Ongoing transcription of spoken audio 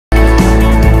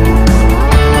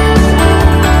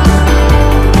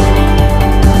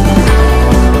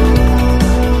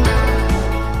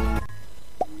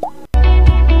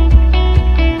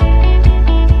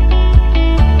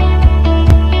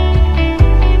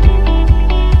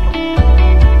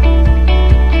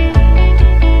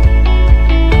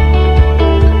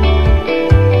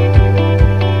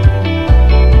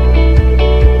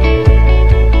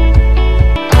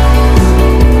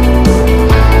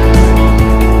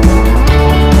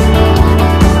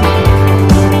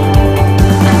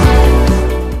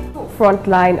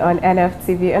Frontline on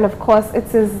NFTV, and of course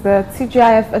it is the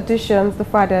TGIF edition, the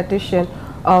Friday edition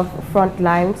of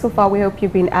Frontline. So far we hope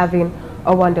you've been having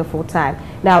a wonderful time.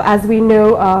 Now, as we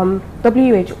know,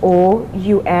 WHO,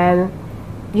 UN,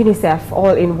 UNICEF,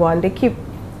 all in one, they keep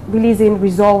releasing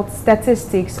results,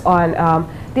 statistics on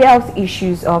the health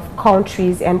issues of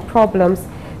countries and problems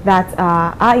that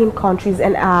are in countries,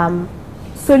 and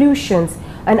solutions,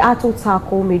 and how to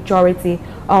tackle majority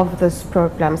of these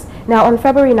problems. Now, on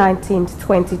February 19th,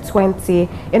 2020,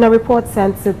 in a report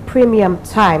sent to Premium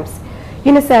Times,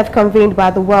 UNICEF, convened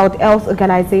by the World Health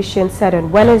Organization, said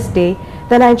on Wednesday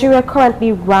that Nigeria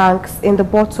currently ranks in the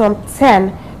bottom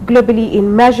 10 globally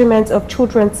in measurement of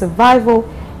children's survival,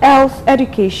 health,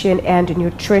 education, and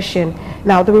nutrition.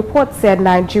 Now, the report said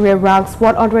Nigeria ranks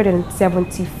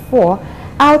 174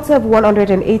 out of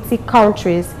 180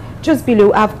 countries, just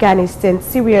below Afghanistan,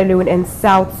 Sierra Leone, and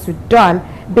South Sudan,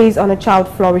 based on a child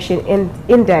flourishing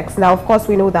index. Now, of course,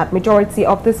 we know that majority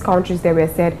of these countries that were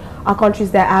said are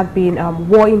countries that have been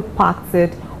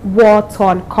war-impacted,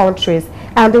 war-torn countries.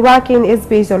 And the ranking is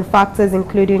based on factors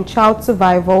including child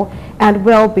survival and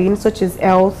well-being, such as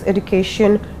health,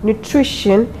 education,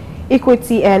 nutrition,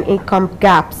 equity, and income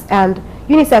gaps. And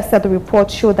UNICEF said the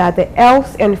report showed that the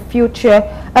health and future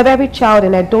of every child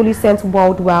and adolescent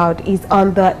worldwide is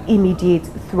under immediate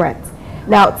threat.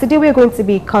 Now, today we're going to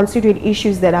be considering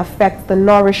issues that affect the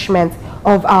nourishment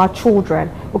of our children.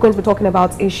 We're going to be talking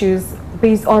about issues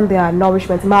based on their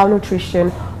nourishment,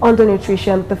 malnutrition,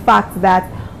 undernutrition, the fact that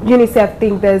UNICEF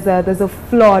think there's a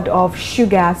flood of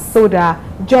sugar, soda,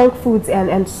 junk foods,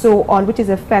 and so on, which is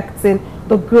affecting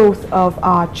the growth of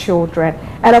our children.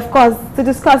 And of course, to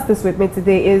discuss this with me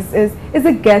today is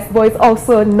a guest, but it's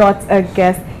also not a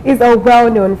guest. He's a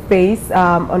well-known face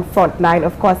on Frontline.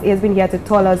 Of course, he has been here to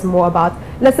tell us more about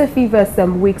Lassa fever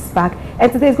some weeks back,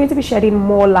 and today is going to be shedding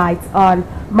more light on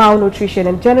malnutrition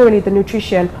and generally the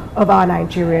nutrition of our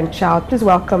Nigerian child. Please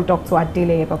welcome Dr.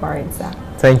 Adeleye Babarinsa.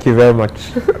 Thank you very much.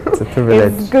 It's a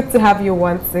privilege. It's good to have you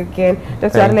once again.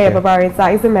 Dr. Adeleye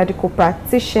Babarinsa is a medical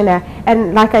practitioner,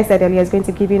 and like I said earlier, is going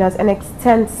to give us an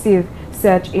extensive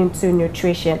search into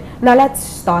nutrition. Now let's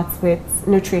start with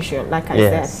nutrition. Like I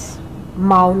said,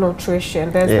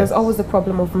 malnutrition. There's always the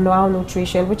problem of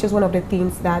malnutrition, which is one of the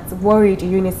things that worried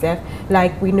UNICEF.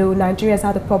 Like we know, Nigeria has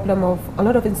had a problem of a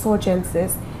lot of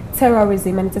insurgencies,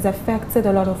 terrorism, and it has affected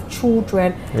a lot of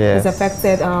children. It's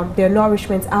affected their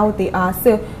nourishment, how they are.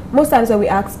 So most times when we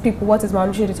ask people what is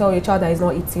malnutrition, they tell your child that is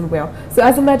not eating well. So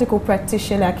as a medical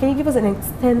practitioner, can you give us an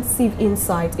extensive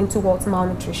insight into what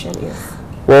malnutrition is?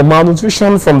 Well,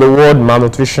 malnutrition, from the word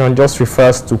malnutrition, just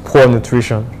refers to poor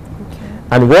nutrition.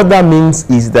 And what that means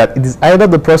is that it is either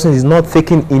the person is not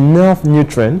taking enough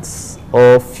nutrients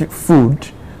or food,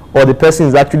 or the person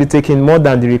is actually taking more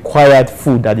than the required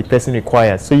food that the person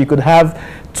requires. So you could have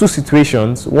two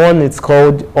situations. One is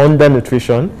called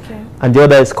undernutrition, and the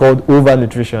other is called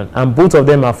overnutrition. And both of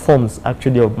them are forms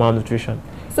actually of malnutrition.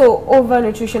 So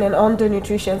overnutrition and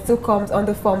undernutrition still comes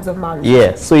under forms of malnutrition?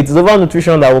 Yes. So it's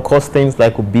overnutrition that will cause things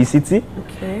like obesity,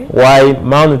 while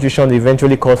malnutrition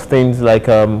eventually cause things like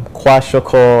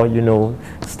kwashiorkor, you know,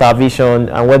 starvation,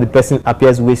 and when the person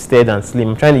appears wasted and slim.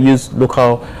 I'm trying to use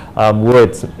local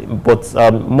words, but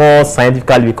more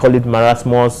scientifically we call it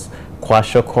marasmus,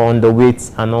 kwashiorkor,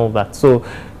 underweight, and all that. So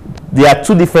there are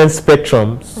two different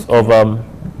spectrums of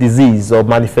disease or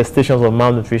manifestations of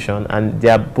malnutrition, and they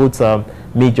are both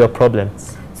major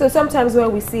problems. So sometimes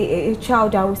when we see a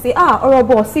child and we say,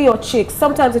 Orobo, see your cheeks,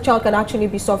 sometimes the child can actually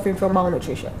be suffering from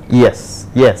malnutrition. Yes,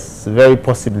 very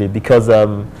possibly, because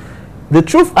the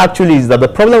truth actually is that the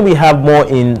problem we have more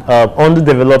in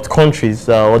underdeveloped countries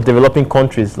or developing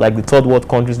countries, like the third world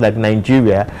countries like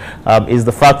Nigeria, is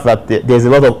the fact that there's a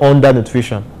lot of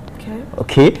undernutrition.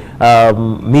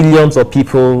 Millions of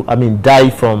people, die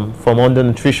from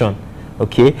undernutrition.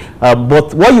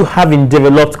 But what you have in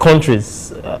developed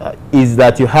countries is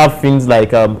that you have things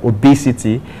like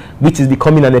obesity, which is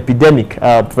becoming an epidemic.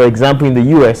 For example, in the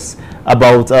US,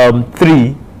 about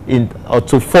 3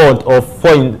 to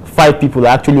 4 in 5 people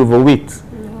are actually overweight.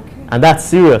 And that's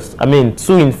serious.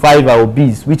 2 in 5 are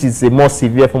obese, which is a more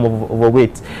severe form of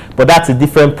overweight. But that's a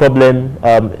different problem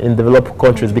in developing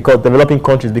countries,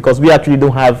 because we actually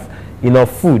don't have enough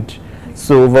food.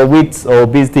 So overweight or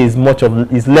obesity is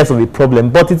less of a problem,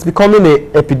 but it's becoming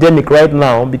an epidemic right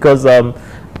now because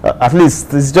at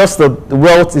least it's just that the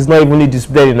wealth is not evenly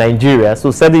distributed in Nigeria.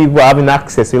 So certain people are having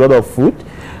access to a lot of food,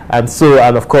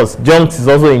 and of course junk is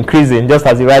also increasing, just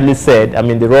as you rightly said.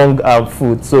 The wrong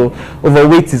food. So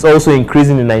overweight is also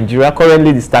increasing in Nigeria.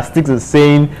 Currently, the statistics are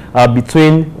saying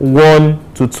between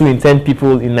 1 to 2 in 10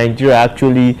 people in Nigeria are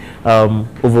actually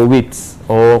overweight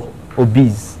or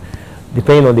obese,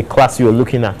 depending on the class you're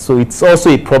looking at. So it's also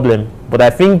a problem. But I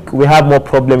think we have more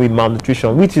problem with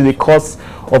malnutrition, which is a cause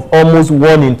of almost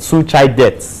 1 in 2 child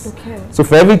deaths. Okay. So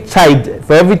for every child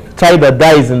that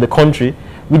dies in the country,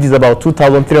 which is about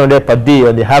 2,300 per day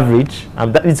on the average,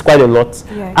 and that is quite a lot,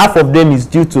 Yes. half of them is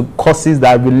due to causes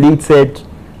that are related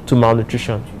to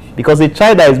malnutrition. Because a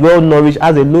child that is well nourished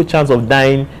has a low chance of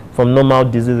dying from normal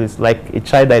diseases, like a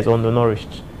child that is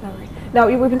undernourished. Now,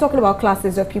 we've been talking about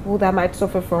classes of people that might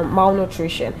suffer from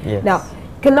malnutrition. Yes. Now,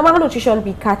 can the malnutrition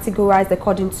be categorized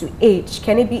according to age?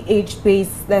 Can it be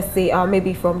age-based, let's say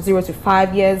maybe from 0 to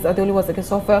 5 years are the only ones that can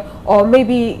suffer, or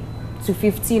maybe to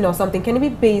 15 or something? Can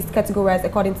it be categorized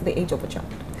according to the age of a child?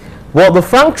 Well, the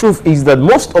frank truth is that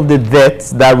most of the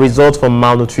deaths that result from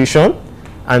malnutrition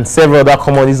and several other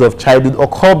commonalities of childhood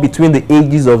occur between the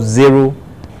ages of 0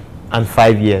 and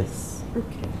 5 years.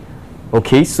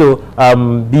 Okay, so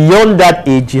beyond that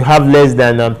age, you have less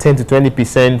than 10 to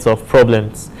 20% of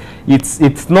problems.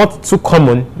 It's not too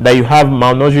common that you have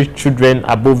malnourished children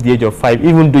above the age of 5,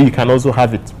 even though you can also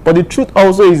have it. But the truth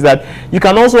also is that you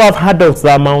can also have adults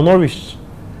that are malnourished.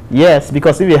 Yes,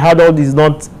 because if a adult is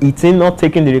not eating, not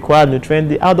taking the required nutrient,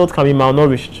 the adult can be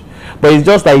malnourished. But it's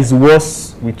just that it's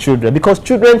worse with children, because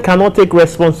children cannot take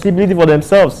responsibility for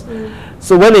themselves.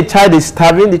 So when a child is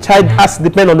starving, the child has to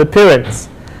depend on the parents.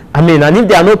 I mean, and if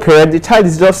there are no parents, the child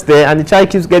is just there, and the child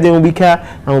keeps getting weaker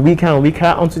and weaker and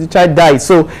weaker until the child dies.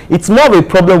 So it's more of a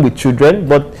problem with children,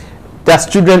 but there's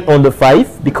children under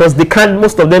 5, because they can't,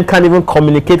 most of them can't even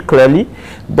communicate clearly,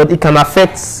 but it can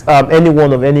affect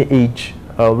anyone of any age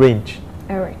range.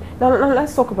 All right. Now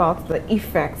let's talk about the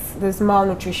effects this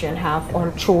malnutrition have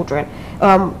on children.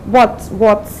 What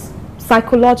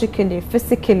psychologically,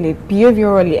 physically,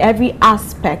 behaviorally, every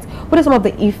aspect, what are some of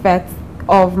the effects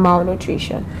of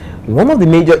malnutrition? One of the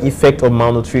major effects of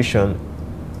malnutrition,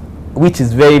 which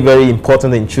is very, very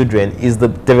important in children, is the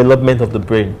development of the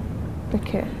brain.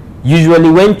 Okay. Usually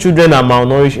when children are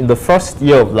malnourished in the first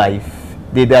year of life,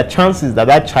 there are chances that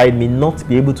that child may not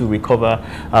be able to recover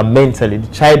mentally.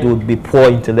 The child would be poor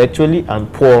intellectually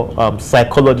and poor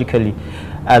psychologically.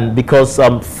 And because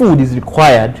food is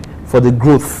required for the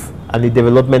growth and the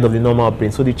development of the normal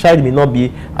brain. So the child may not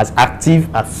be as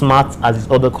active, as smart as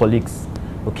his other colleagues.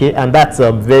 Okay, and that's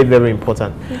very, very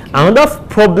important. Okay. Another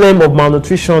problem of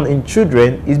malnutrition in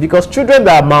children is because children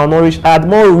that are malnourished are at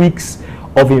more risks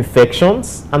of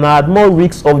infections and are at more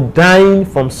risks of dying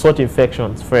from such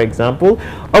infections. For example,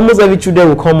 almost every children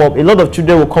will come up, a lot of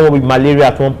children will come up with malaria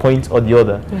at one point or the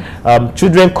other. Yes.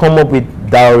 Children come up with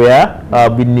diarrhea,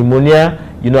 with pneumonia,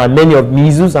 and many of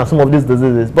measles and some of these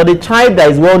diseases. But a child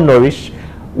that is well nourished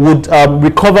would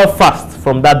recover fast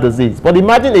from that disease. But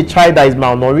imagine a child that is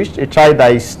malnourished, a child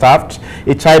that is starved,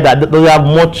 a child that doesn't have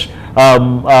much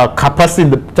capacity in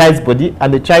the child's body,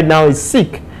 and the child now is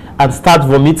sick and starts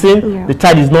vomiting. Yeah. The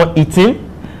child is not eating.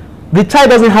 The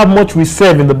child doesn't have much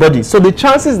reserve in the body. So the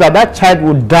chances that that child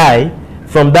will die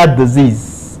from that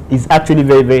disease is actually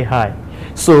very, very high.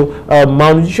 So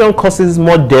malnutrition causes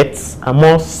more deaths and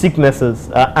more sicknesses.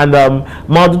 And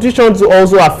malnutrition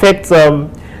also affects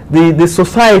the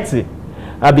society.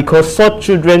 Because such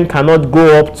children cannot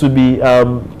grow up to be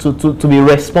to be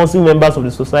responsible members of the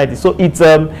society. So it's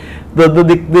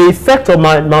the effect of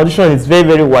malnutrition is very,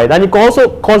 very wide, and it can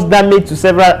also cause damage to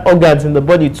several organs in the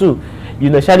body too.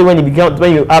 Especially when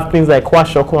you have things like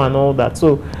kwashiorkor and all that.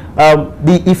 So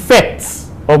the effects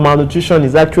of malnutrition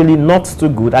is actually not too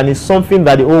good, and it's something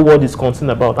that the whole world is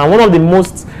concerned about. And one of the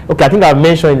most, I think I've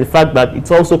mentioned the fact that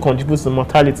it also contributes to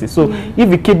mortality. So if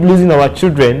we keep losing our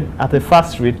children at a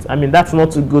fast rate, I mean, that's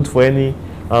not too good for any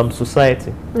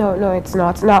society. No, it's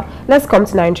not. Now let's come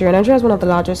to Nigeria. Nigeria is one of the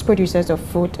largest producers of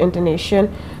food in the nation.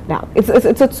 Now it's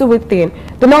a two-way thing.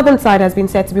 The northern side has been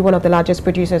said to be one of the largest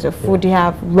producers of food. They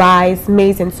have rice,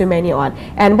 maize, and so many on.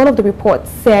 And one of the reports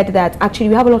said that actually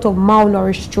we have a lot of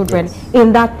malnourished children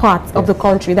in that part of the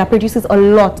country that produces a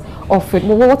lot of food.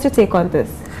 Well, what's your take on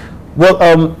this? Well,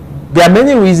 there are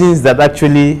many reasons that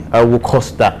actually will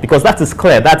cause that, because that is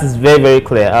clear. That is very, very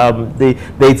clear.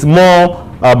 There is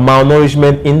more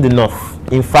malnourishment in the north.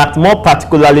 In fact, more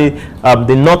particularly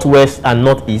the northwest and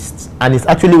northeast, and it's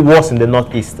actually worse in the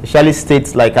northeast, especially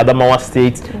states like Adamawa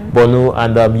State, Borno,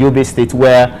 and Yobe State,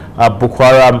 where Boko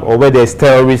Haram, or where there's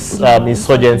terrorist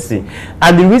insurgency.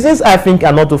 And the reasons I think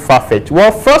are not too far-fetched.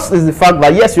 Well, first is the fact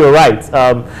that, yes, you're right,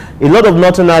 a lot of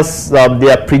northerners,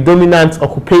 their predominant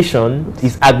occupation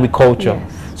is agriculture.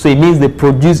 Yes. So it means they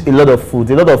produce a lot of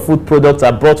food. A lot of food products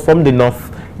are brought from the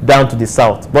north down to the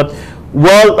south. But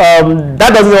well,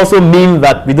 that doesn't also mean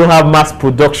that we don't have mass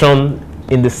production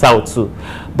in the South too.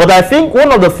 But I think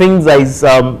one of the things that is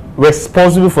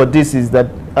responsible for this is that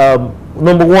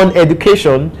number one,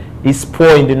 education is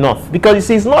poor in the North, because you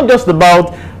see, it's not just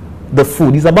about the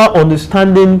food, it's about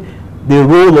understanding the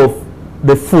role of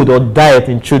the food or diet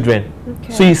in children.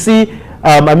 Okay. So you see,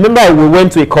 I remember we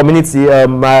went to a community,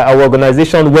 our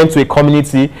organization went to a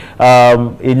community,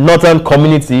 a northern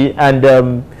community,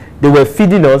 and they were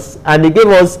feeding us, and they gave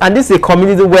us, and this is a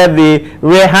community where they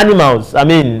rear animals, I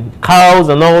mean cows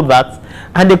and all that,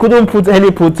 and they couldn't put any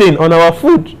protein on our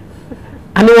food.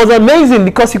 And it was amazing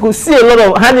because you could see a lot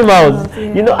of animals. Oh,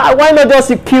 yeah. You know, why not just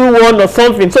kill one or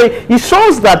something? So it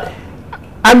shows that,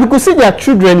 and we could see their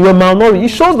children were malnourished. It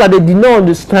shows that they did not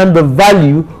understand the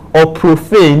value of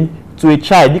protein to a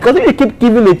child, because if you keep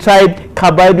giving a child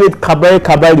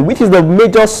carbohydrate, which is the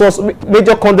major source,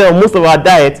 major content of most of our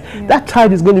diet, that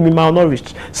child is going to be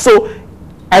malnourished. So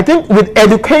I think with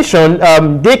education,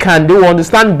 they will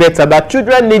understand better that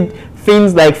children need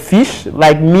things like fish,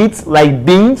 like meat, like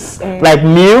beans, like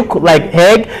milk, like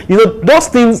egg. You know, those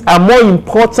things are more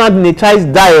important in a child's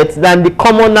diet than the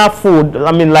commoner food.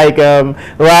 I mean, like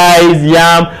rice,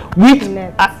 yam, which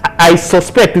I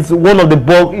suspect is one of the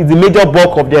bulk, is the major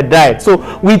bulk of their diet. So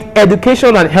with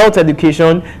education and health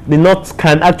education, the North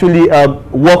can actually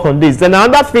work on this. Then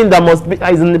another thing that must be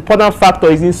is an important factor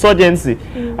is insurgency.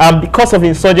 Because of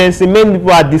insurgency, many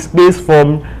people are displaced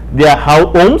from their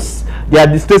homes. They are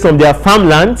displaced from their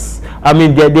farmlands. I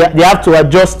mean, they have to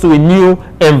adjust to a new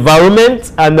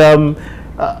environment, and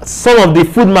some of the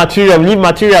food material, leaf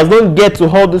materials don't get to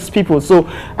all these people. So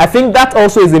I think that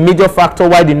also is a major factor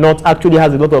why the North actually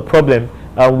has a lot of problem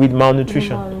with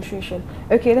malnutrition. Malnutrition.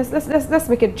 Okay, let's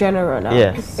make it general now.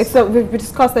 Yes. We've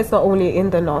discussed it's not only in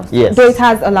the North. Yes. Though it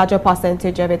has a larger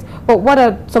percentage of it. But what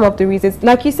are some of the reasons?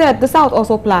 Like you said, the South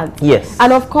also plants. Yes.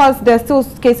 And of course, there's still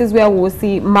cases where we'll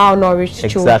see malnourished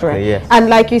children. Yes. And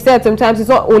like you said, sometimes it's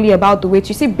not only about the weight.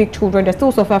 You see big children, they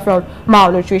still suffer from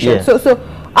malnutrition. Yes. So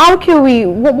how can we?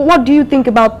 What do you think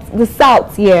about the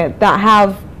South here that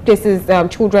have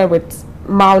children with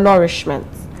malnourishment?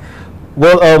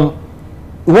 Well,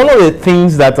 one of the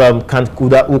things that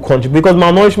will contribute, because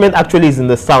malnourishment actually is in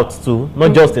the South too,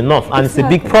 not just the North, and it's a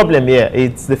big problem here.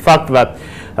 It's the fact that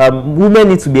women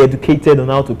need to be educated on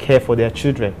how to care for their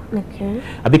children. Okay.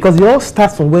 Because it all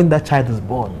starts from when that child is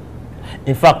born.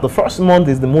 In fact, the first month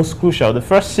is the most crucial. The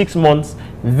first 6 months,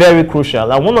 very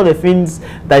crucial. And one of the things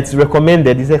that's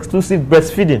recommended is exclusive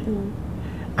breastfeeding.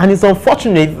 And it's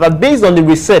unfortunate that based on the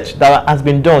research that has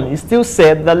been done, it still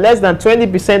said that less than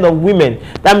 20% of women,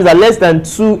 that means that less than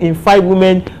 2 in 5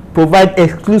 women provide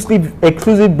exclusive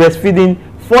breastfeeding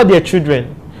for their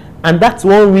children. And that's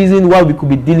one reason why we could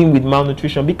be dealing with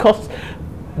malnutrition, because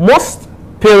most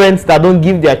parents that don't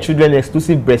give their children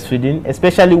exclusive breastfeeding,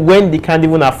 especially when they can't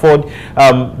even afford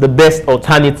the best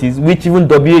alternatives, which even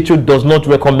WHO does not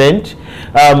recommend,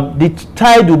 the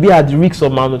child will be at the risk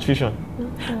of malnutrition.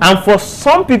 And for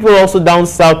some people also down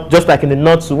south, just like in the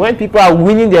North, so when people are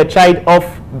weaning their child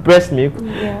off breast milk,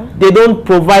 they don't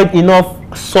provide enough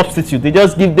substitute. They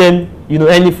just give them,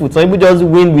 any food. Some people just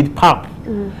wean with pap,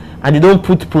 and they don't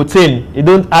put protein. They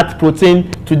don't add protein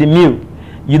to the meal,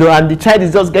 and the child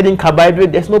is just getting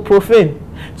carbohydrate. There's no protein.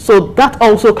 So that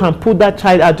also can put that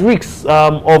child at risk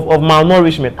of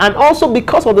malnourishment. And also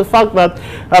because of the fact that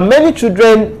many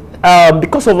children,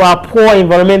 because of our poor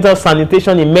environmental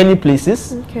sanitation in many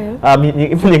places,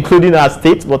 even including our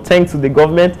state, but thanks to the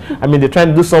government, they're trying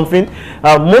to do something.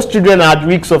 Most children are at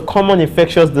risk of common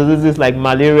infectious diseases like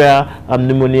malaria,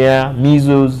 pneumonia,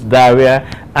 measles, diarrhea,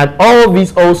 and all of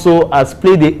these also has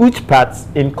played a huge part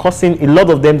in causing a lot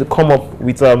of them to come up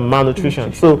with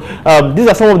malnutrition. So these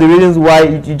are some of the reasons why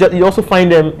you also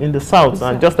find them in the South,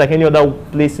 and just like any other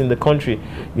place in the country.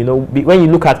 When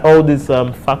you look at all these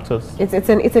factors, it's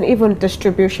an even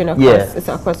distribution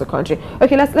across the country.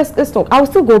 Okay, let's talk. I will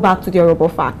still go back to the horrible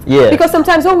fact, because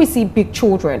sometimes when we see big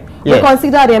children, we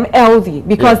consider them healthy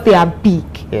because they are big.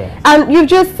 And you've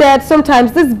just said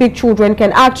sometimes these big children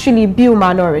can actually be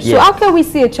malnourished. So how can we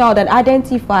see a child and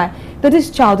identify that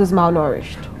this child is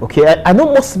malnourished? Okay, I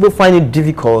know most people find it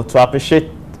difficult to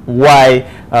appreciate why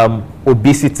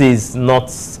obesity is not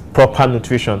proper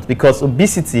nutrition, because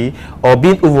obesity or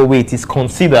being overweight is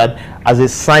considered as a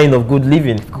sign of good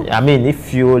living.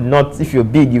 If you're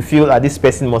big, you feel that this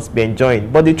person must be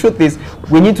enjoying. But the truth is,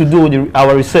 we need to do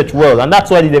our research well, and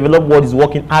that's why the developed world is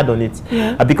working hard on it.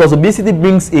 Because obesity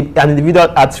brings an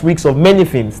individual at risk of many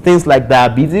things like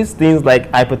diabetes, things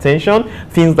like hypertension,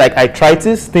 things like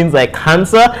arthritis, things like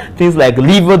cancer, things like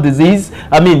liver disease.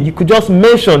 You could just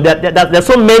mention that there's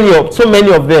so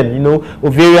many of them,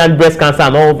 ovarian, breast cancer,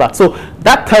 and all that. So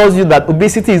that tells you that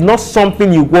obesity is not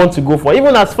something you want to go for,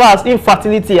 even as far as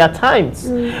infertility at times.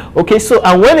 Okay, so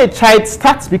and when a child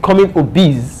starts becoming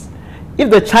obese, if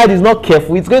the child is not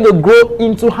careful, it's going to grow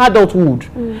into adulthood,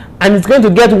 and it's going to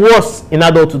get worse in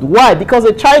adulthood. Why? Because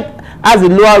a child has a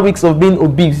lower risk of being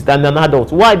obese than an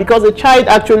adult. Why? Because a child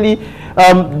actually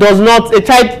a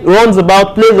child runs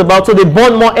about, plays about, so they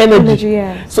burn more energy.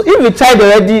 Yes. So if a child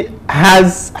already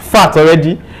has fat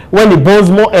already, when it burns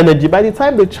more energy, by the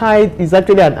time the child is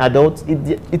actually an adult,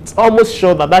 it's almost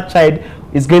sure that that child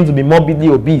is going to be morbidly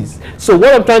obese. So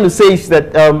what I'm trying to say is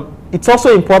that it's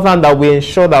also important that we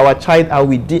ensure that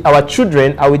our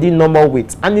children are within normal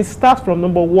weight, and it starts from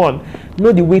number one: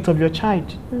 know the weight of your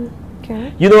child.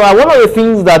 Okay. You know, one of the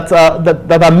things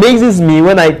that amazes me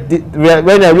when I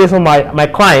raise some of my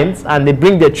clients and they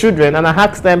bring their children, and I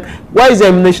ask them, "Where is your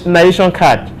immunization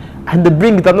card?" And they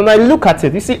bring it, and I look at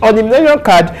it. You see, on the immunization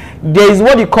card, there is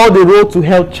what you call the road to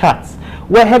health chart,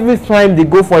 where every time they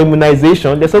go for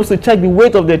immunization, they're supposed to check the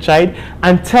weight of their child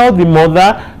and tell the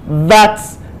mother that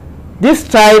this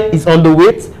child is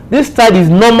underweight, this child is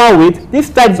normal weight, this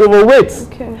child is overweight.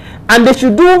 Okay. And they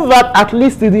should do that at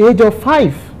least to the age of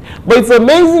 5. But it's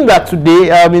amazing that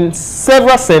today, in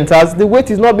several centers, the weight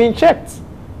is not being checked.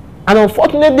 And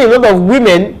unfortunately, a lot of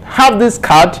women have this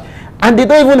card, and they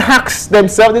don't even ask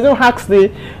themselves, they don't ask the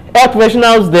health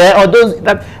professionals there, or those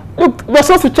that, look, we're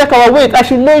supposed to check our weight. I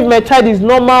should know if my child is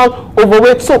normal,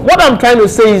 overweight. So what I'm trying to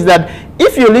say is that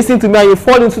if you're listening to me and you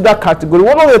fall into that category,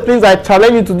 one of the things I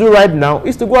challenge you to do right now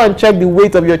is to go and check the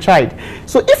weight of your child.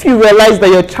 So if you realize that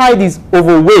your child is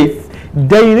overweight,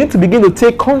 then you need to begin to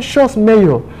take conscious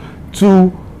measure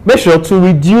to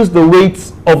reduce the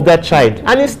weight of that child.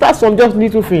 And it starts from just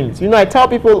little things. You know, I tell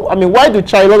people, I mean, why do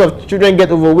a lot of children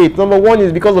get overweight? Number one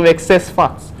is because of excess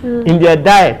fat in their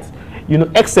diet. You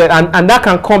know, excess, and that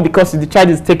can come because the child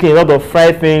is taking a lot of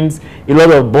fried things, a lot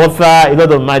of butter, a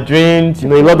lot of margarine, you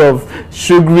know, a lot of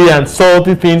sugary and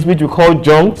salty things, which we call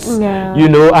junks, you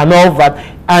know, and all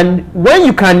that. And when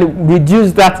you can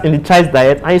reduce that in the child's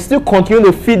diet, and you still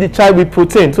continue to feed the child with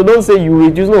protein, so don't say you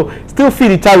reduce, no, still feed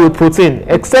the child with protein,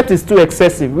 except it's too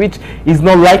excessive, which is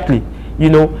not likely, you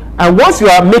know. And once you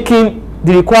are making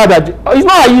the required, it's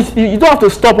not like you don't have to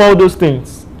stop all those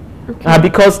things.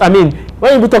 Because, I mean,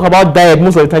 when people talk about diet,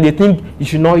 most of the time they think you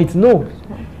should not eat. No.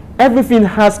 Everything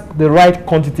has the right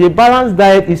quantity. A balanced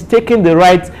diet is taking the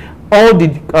right, all the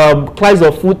kinds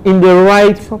of food in the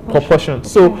right proportion.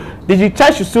 So the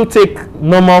child should still take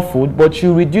normal food, but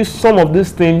you reduce some of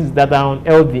these things that are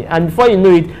unhealthy. And before you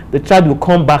know it, the child will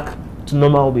come back to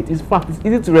normal weight. In fact, it's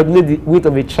easy to regulate the weight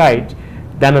of a child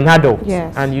than an adult.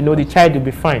 Yes. And you know the child will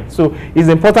be fine. So it's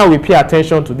important we pay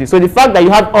attention to this. So the fact that you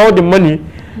have all the money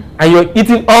and you're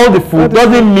eating all the food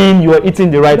doesn't mean you're eating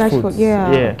the right food.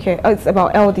 Yeah. Okay. Oh, it's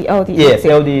about LD. Yes,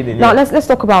 LD eating. Now let's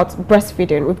talk about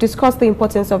breastfeeding. We've discussed the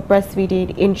importance of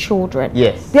breastfeeding in children.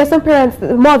 Yes. There are some parents,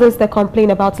 mothers, that complain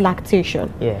about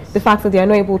lactation. Yes. The fact that they are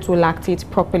not able to lactate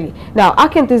properly. Now, how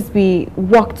can this be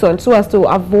worked on so as to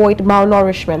avoid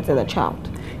malnourishment in the child?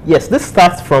 Yes, this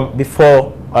starts from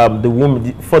before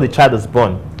before the child is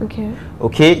born.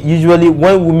 Okay. Usually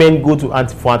when women go to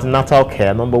for antenatal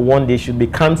care, number one, they should be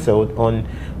counseled on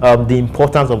the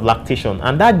importance of lactation,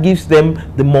 and that gives them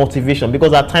the motivation,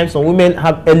 because at times some women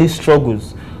have early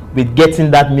struggles with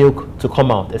getting that milk to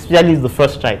come out, especially the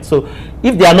first child. So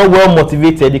if they are not well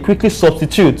motivated, they quickly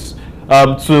substitute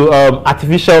to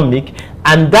artificial milk,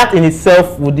 and that in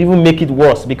itself would even make it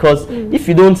worse, because if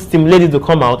you don't stimulate it to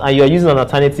come out and you're using an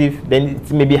alternative, then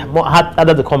it may be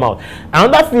harder to come out.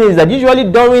 Another thing is that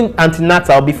usually during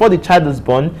antenatal, before the child is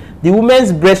born, the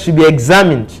woman's breast should be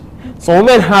examined. Some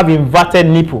women have inverted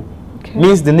nipple,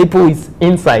 means the nipple is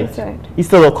inside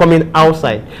instead of coming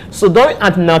outside. So during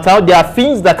antenatal, there are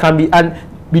things that can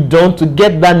be done to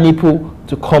get that nipple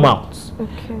to come out,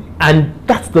 and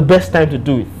that's the best time to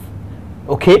do it.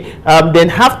 Then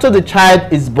after the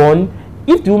child is born,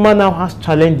 if the woman now has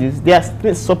challenges, there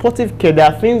are supportive care,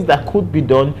 there are things that could be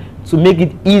done to make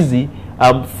it easy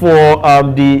for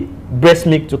the breast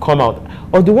milk to come out.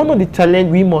 Although one of the challenge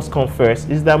we must confess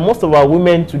is that most of our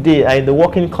women today are in the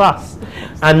working class,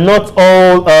 and not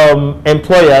all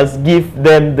employers give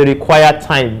them the required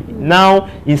time. Now,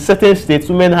 in certain states,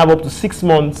 women have up to 6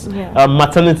 months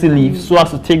maternity leave so as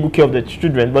to take good care of their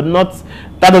children, but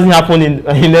that doesn't happen in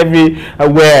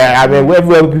everywhere. I mean,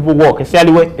 everywhere people work,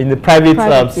 especially in the private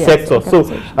sector.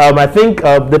 So I think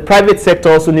the private sector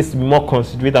also needs to be more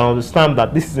considerate and understand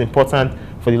that this is important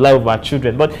for the life of our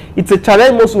children. But it's a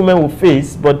challenge most women will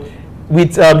face, but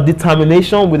with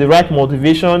determination, with the right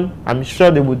motivation, I'm sure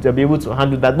they would be able to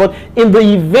handle that. But in the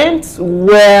event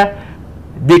where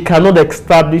they cannot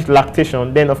establish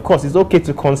lactation, then of course it's okay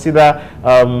to consider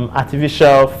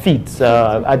artificial feeds,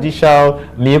 additional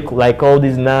milk, like all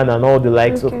these NAN and all the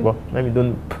likes. Okay. Of, well, let me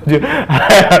don't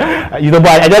you know,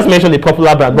 but I just mentioned a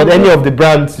popular brand, but any of the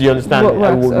brands, you understand,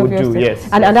 would do, yes.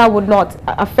 And that would not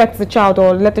affect the child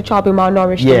or let the child be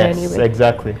malnourished in any way. Yes,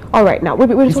 exactly. All right, now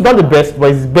it's not the best,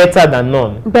 but it's better than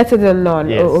none. Better than none.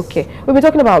 Yes. Oh, okay. We'll be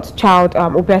talking about child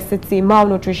obesity,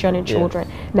 malnutrition in children.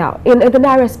 Now, in the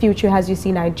nearest future, as you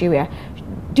see Nigeria,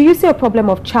 do you see a problem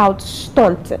of child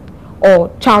stunting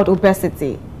or child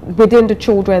obesity within the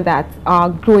children that are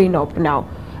growing up now?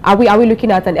 Are we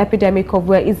looking at an epidemic of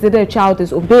where is it a child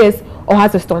is obese or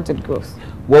has a stunted growth?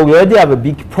 Well, we already have a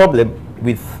big problem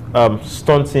with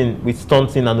stunting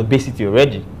and obesity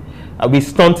already. With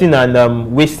stunting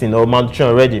and wasting or malnutrition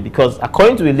already, because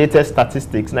according to the latest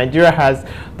statistics, Nigeria has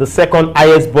the second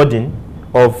highest burden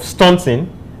of stunting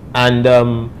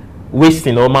and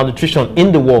wasting or malnutrition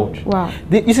in the world. Wow.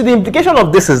 You see, the implication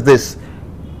of this is this: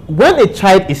 when a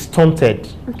child is stunted,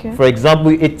 for example,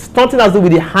 it's stunting has to do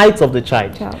with the height of the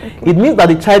child. It means that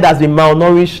the child has been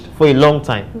malnourished for a long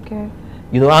time.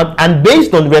 You know, and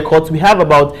based on records, we have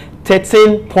about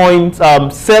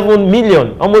 13.7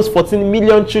 million, almost 14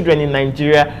 million children in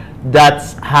Nigeria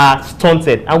that are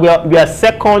stunted, and we are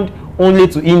second only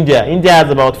to India. India has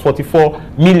about 44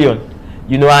 million,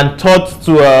 you know, and third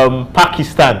to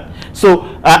Pakistan. So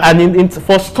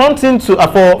for stunting to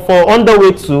for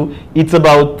underweight too, it's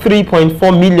about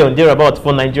 3.4 million thereabouts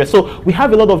for Nigeria. So we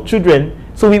have a lot of children.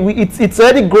 So it's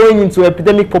already growing into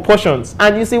epidemic proportions.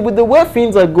 And you see, with the way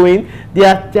things are going,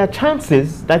 there are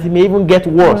chances that it may even get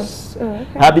worse.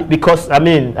 Because, I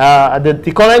mean,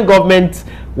 the current government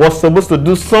was supposed to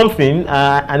do something,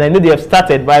 and I know they have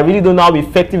started, but I really don't know how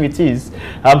effective it is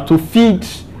to feed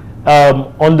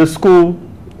on the school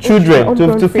children,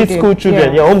 to feed school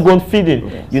children, homegrown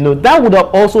feeding. You know, that would have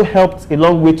also helped a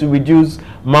long way to reduce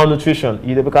malnutrition.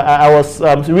 You know, because I was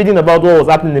reading about what was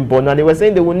happening in Borno, and they were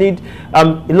saying they will need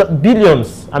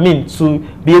billions, I mean, to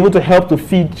be able to help to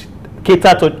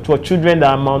cater to children that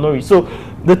are malnourished. So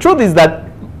the truth is that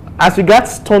as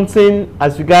regards stunting,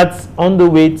 as regards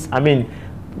underweight, I mean,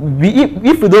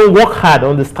 if we don't work hard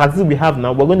on the statistics we have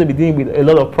now, we're going to be dealing with a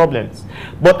lot of problems.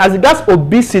 But as regards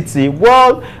obesity,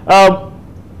 well,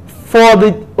 for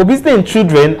the obesity in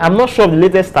children, I'm not sure of the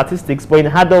latest statistics, but in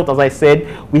adults, as I said,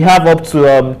 we have up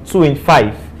to 2 in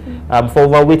 5 for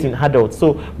overweight in adults.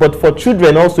 So, but for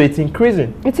children also, it's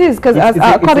increasing. It is, because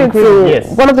according to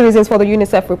one of the reasons for the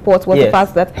UNICEF report was the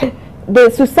fact that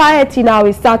the society now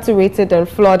is saturated and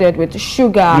flooded with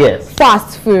sugar,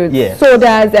 fast food,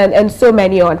 sodas, and so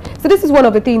many on. So this is one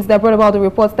of the things that brought about the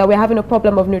reports that we're having a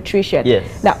problem of nutrition.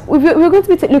 Now, we're going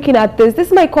to be looking at this.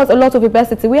 This might cause a lot of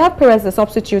obesity. We have parents that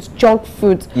substitute junk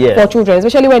food for children,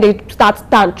 especially when they start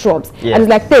tantrums. And it's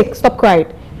like, take, stop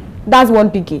crying. That's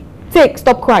one biggie. Take,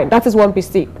 stop crying. That is one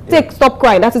biscuit. Take, stop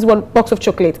crying. That is one box of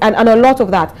chocolate, and a lot of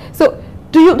that. So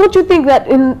don't you think that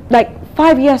in like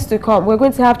 5 years to come, we're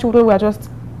going to have children who are just,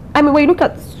 I mean, when you look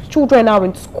at children now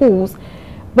in schools,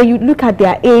 when you look at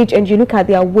their age and you look at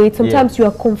their weight, sometimes you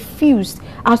are confused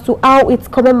as to how it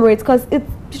commemorates, because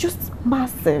it's just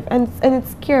massive and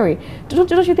it's scary. Don't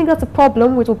you think that's a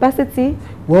problem with obesity?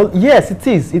 Well, yes, it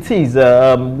is. It is.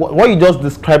 What you just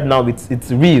described now, it's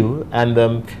real. And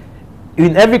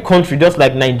in every country, just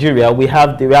like Nigeria, we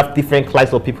have different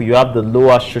classes of people. You have the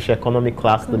lower socioeconomic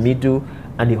class, the middle,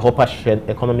 and the upper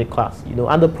economic class, you know.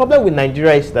 And the problem with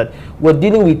Nigeria is that we're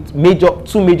dealing with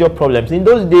two major problems. In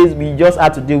those days, we just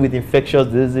had to deal with infectious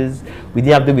diseases. We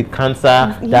didn't have to deal with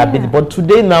cancer, diabetes. But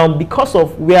today now, because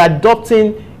of we're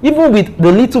adopting, even with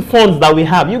the little funds that we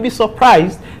have, you'll be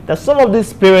surprised that some of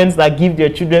these parents that give their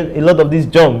children a lot of these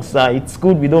junks, it's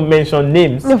good we don't mention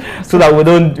names so that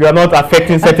we are not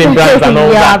affecting certain brands and all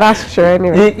that. Yeah, that's true.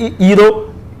 Anyway, you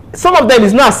know, some of them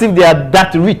is not as if they are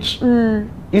that rich.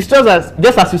 It's just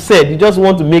as you said, you just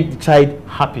want to make the child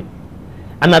happy,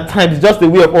 and at times it's just a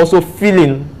way of also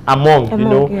feeling among you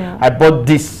know, I bought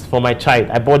this for my child,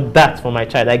 I bought that for my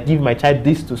child, I give my child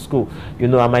this to school, you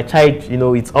know, and my child, you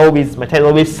know, my child is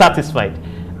always satisfied,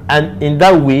 and in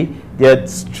that way they're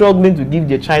struggling to give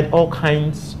their child all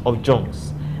kinds of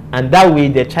junks, and that way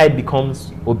their child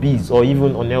becomes obese or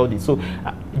even unhealthy. So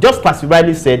just as you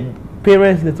rightly said,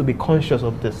 parents need to be conscious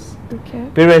of this.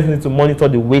 Parents need to monitor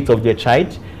the weight of their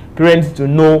child. Parents need to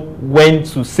know when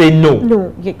to say no.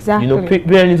 No, exactly. You know,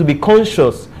 parents need to be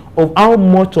conscious of how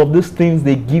much of these things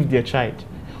they give their child,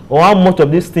 or how much of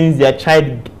these things their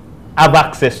child have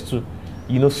access to,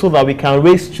 you know, so that we can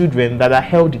raise children that are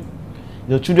healthy.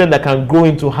 You know, children that can grow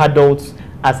into adults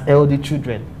as healthy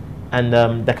children, and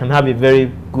that can have a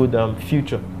very good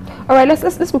future. All right,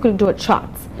 let's quickly do a chart.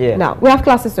 Yeah. Now we have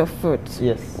classes of food.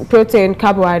 Yes. Protein,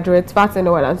 carbohydrates, fat and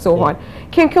oil, and so on.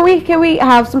 Can we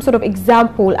have some sort of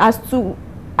example as to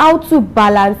how to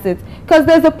balance it? Because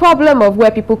there's a problem of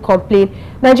where people complain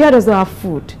Nigeria does not have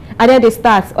food, and then they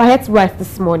start, I had rice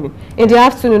this morning, in the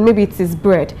afternoon maybe it is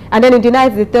bread, and then in the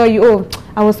night they tell you, oh,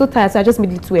 I was so tired so I just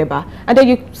made little eba, and then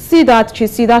you see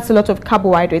that's a lot of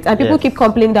carbohydrates, and people keep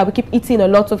complaining that we keep eating a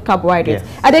lot of carbohydrates,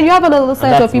 and then you have another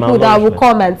set of people that will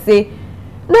come and say,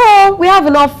 no, we have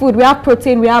enough food, we have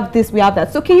protein, we have this, we have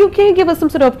that. So can you give us some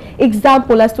sort of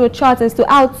example as to a chart as to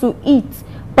how to eat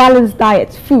balanced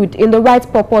diet, food in the right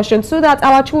proportion, so that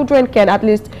our children can at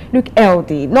least look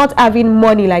healthy? Not having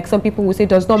money, like some people will say,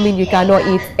 does not mean you cannot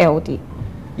eat healthy.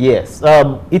 Yes,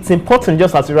 it's important,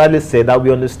 just as you rightly said, that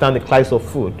we understand the classes of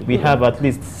food. We have at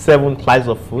least 7 classes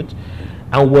of food,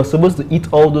 and we're supposed to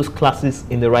eat all those classes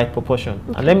in the right proportion.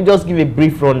 And let me just give a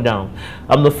brief rundown.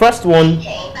 The first one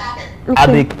are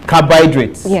the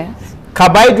carbohydrates. Yes.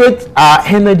 Carbohydrates are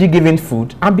energy-giving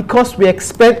food, and because we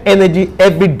expect energy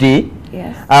every day,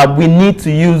 we need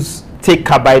to take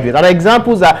carbohydrates. And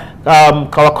examples are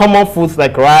our common foods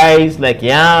like rice, like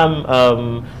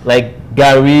yam, like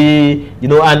gari,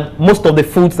 and most of the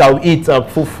foods that we eat,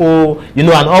 fufu, and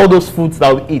all those foods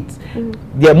that we eat,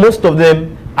 most of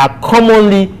them are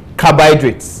commonly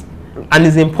carbohydrates. And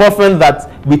it's important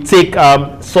that we take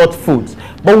salt foods.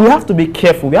 But we have to be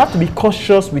careful. We have to be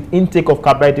cautious with intake of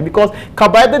carbohydrate, because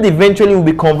carbohydrate eventually will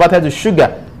be converted to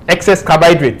sugar, excess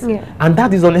carbohydrates, and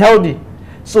that is unhealthy.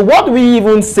 So what we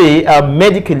even say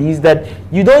medically is that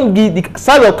you don't give the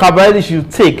size of carbohydrates you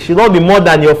take should not be more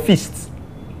than your fist.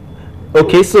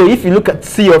 Okay, so if you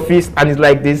see your fist and it's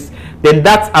like this, then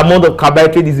that amount of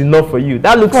carbohydrate is enough for you.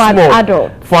 That looks small.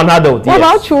 For an adult. What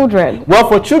about children? Well,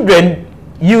 for children,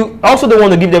 you also don't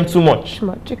want to give them too much.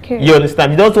 Okay. You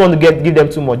understand? You don't want to give them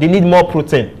too much. They need more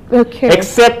protein. Okay.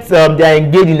 Except they are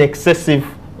engaged in excessive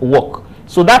work.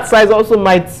 So that size also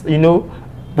might,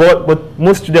 but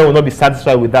most children will not be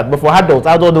satisfied with that. But for adults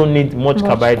don't need much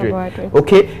carbohydrate.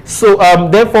 Okay. So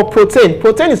then for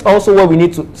protein is also what we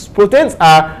need to. Proteins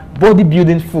are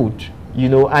bodybuilding food,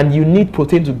 and you need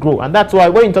protein to grow. And that's why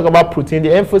when you talk about protein,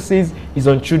 the emphasis is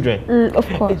on children. Of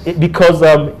course. Because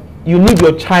you need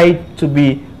your child to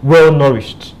be well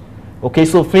nourished. Okay,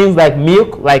 so things like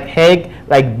milk, like egg,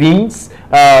 like beans,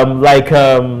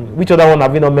 which other one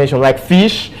have you not mentioned, like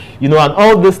fish, and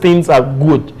all those things are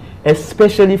good,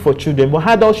 especially for children. But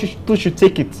adults should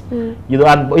take it,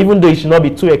 and even though it should not be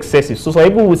too excessive. So some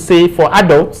people would say for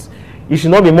adults, it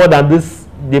should not be more than this,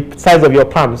 the size of your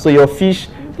palm. So your fish,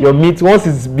 your meat, once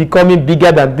it's becoming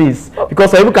bigger than this,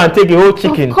 because some people can take a whole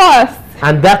chicken. Of course.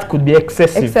 And that could be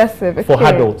excessive for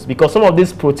adults, because some of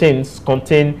these proteins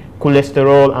contain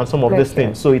cholesterol and some of these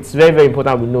things. So it's very, very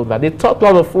important we know that. The third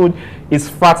class of food is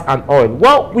fat and oil.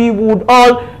 Well, we would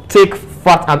all take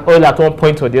fat and oil at one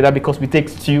point or the other, because we take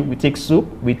stew, we take soup,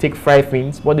 we take fried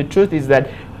things. But the truth is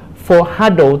that for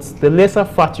adults, the lesser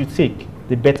fat you take,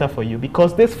 the better for you,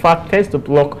 because this fat tends to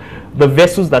block the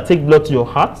vessels that take blood to your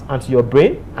heart and to your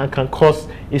brain and can cause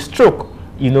a stroke,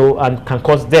 and can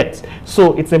cause death.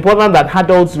 So it's important that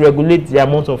adults regulate the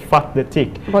amount of fat they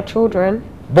take. But children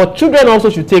also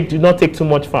do not take too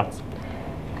much fat.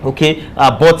 Okay,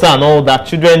 butter and all that.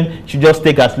 Children should just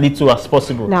take as little as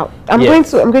possible. Now, I'm going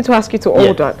to ask you to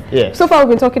hold on. So far, we've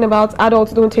been talking about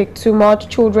adults don't take too much,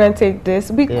 children take this.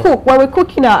 We cook. When we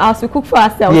cook in our house, we cook for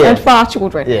ourselves and for our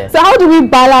children. So how do we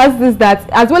balance this? That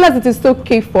as well as it is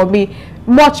okay for me,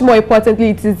 much more importantly,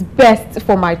 it is best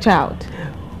for my child.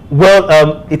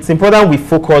 Well, it's important we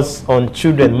focus on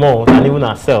children more than even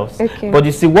ourselves. Okay. But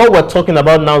you see, what we're talking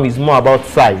about now is more about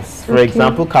size. For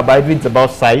example, carbohydrates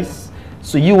about size.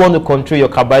 So you want to control your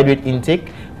carbohydrate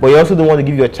intake, but you also don't want to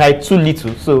give your child too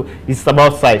little. So it's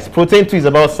about size. Protein too is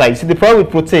about size. See, the problem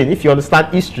with protein, if you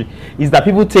understand history, is that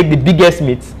people take the biggest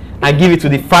meat and give it to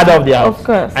the father of the house. Of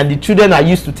course. And the children are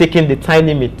used to taking the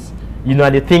tiny meat. And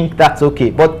they think that's okay.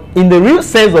 But in the real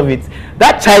sense of it,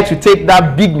 that child should take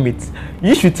that big meat.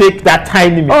 You should take that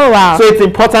tiny meat. Oh, wow. So it's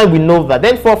important we know that.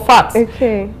 Then for fat,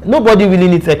 nobody really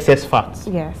needs excess fat.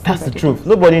 Yes. That's the truth.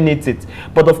 Nobody needs it.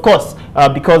 But of course,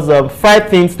 because fried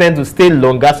things tend to stay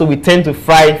longer, so we tend to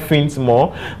fry things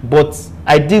more. But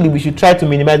ideally, we should try to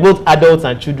minimize, both adults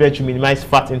and children should minimize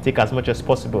fat intake as much as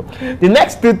possible. The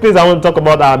next two things I want to talk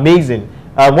about are amazing.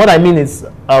 What I mean is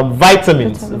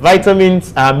vitamins.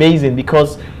 Vitamins are amazing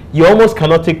because you almost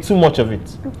cannot take too much of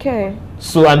it. Okay.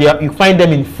 So, and you find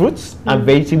them in fruits and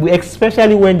vegetables,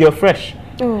 especially when they're fresh.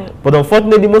 But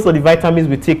unfortunately, most of the vitamins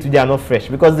we take today are not fresh,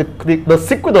 because the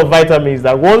secret of vitamins is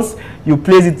that once you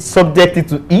place it, subject it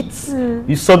to heat,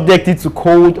 you subject it to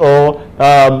cold or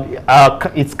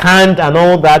it's canned and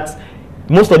all that,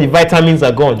 most of the vitamins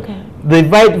are gone. Okay. The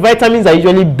vitamins are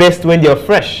usually best when they are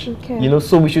fresh. Okay. You know,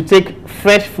 so we should take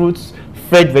fresh fruits,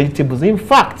 fresh vegetables. In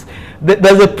fact,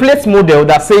 there's a plate model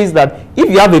that says that if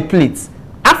you have a plate,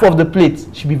 half of the plate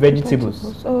should be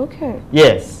vegetables. Oh, okay.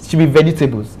 Yes, should be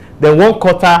vegetables. Then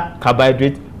 1/4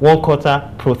 carbohydrate,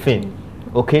 1/4 protein.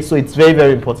 Okay, so it's very,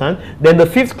 very important. Then the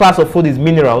 5th class of food is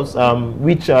minerals,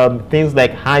 which things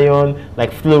like iron,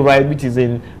 like fluoride, which is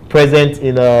present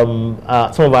in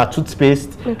some of our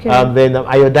toothpaste. Okay. Then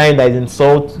iodine that is in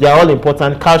salt. They are all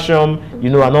important. Calcium, you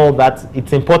know, and all that.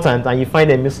 It's important, and you find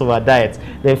them in most of our diets.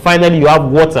 Then finally, you have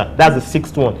water. That's the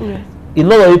 6th one. Yes. A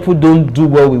lot of people don't do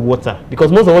well with water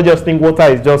because most of us just think water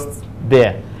is just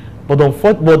there. But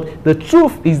the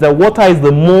truth is that water is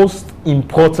the most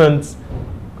important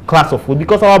class of food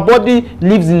because our body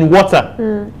lives in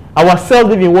water. Our cells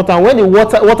live in water, and when the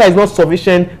water is not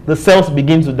sufficient, the cells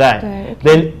begin to die. Okay.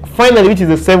 Then finally, which is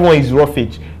the 7th one, is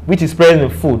roughage, which is present in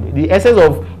food. The essence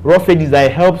of roughage is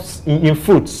that it helps in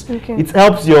fruits. Okay. It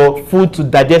helps your food to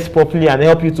digest properly and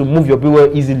help you to move your bowel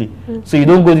easily. So you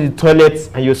don't go to the toilet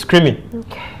and you're screaming.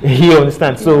 Okay. You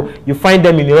understand? Yeah. So you find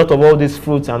them in a lot of all these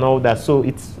fruits and all that. So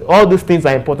it's all these things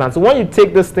are important. So when you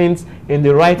take these things in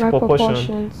the right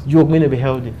proportion, you're going to be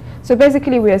healthy. So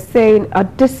basically we are saying a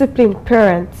disciplined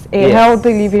parent, a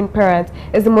healthy living parent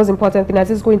is the most important thing, as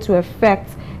it's going to affect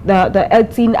the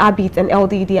eating habit and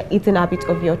healthy eating habit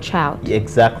of your child.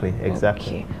 Exactly.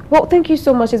 Okay. Well, thank you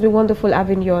so much. It's been wonderful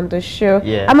having you on the show.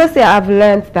 Yeah. I must say I've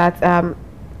learned that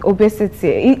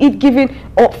obesity,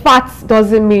 fat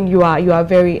doesn't mean you are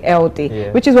very healthy,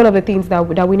 which is one of the things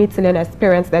that we need to learn as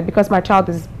parents, that because my child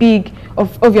is big,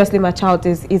 obviously my child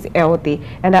is healthy,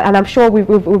 and I'm sure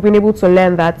we've been able to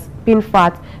learn that being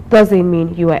fat doesn't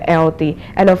mean you are healthy.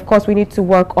 And of course we need to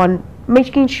work on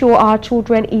making sure our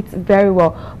children eat very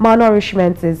well.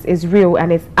 Malnourishment is real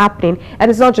and it's happening,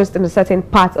 and it's not just in a certain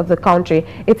part of the country,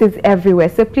 it is everywhere.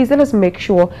 So please let us make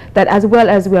sure that as well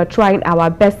as we are trying our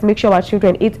best to make sure our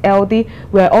children eat healthy,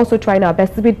 we are also trying our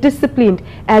best to be disciplined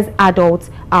as adults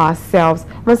ourselves.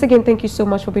 Once again, thank you so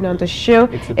much for being on the show.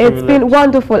 It's been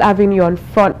wonderful having you on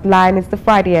Frontline. It's the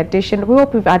Friday edition. We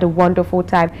hope you've had a wonderful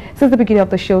time since the beginning of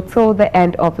the show till the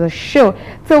end of the show.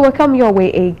 So we'll come your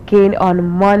way again on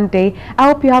Monday. I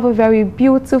hope you have a very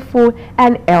beautiful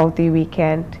and healthy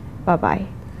weekend. Bye-bye.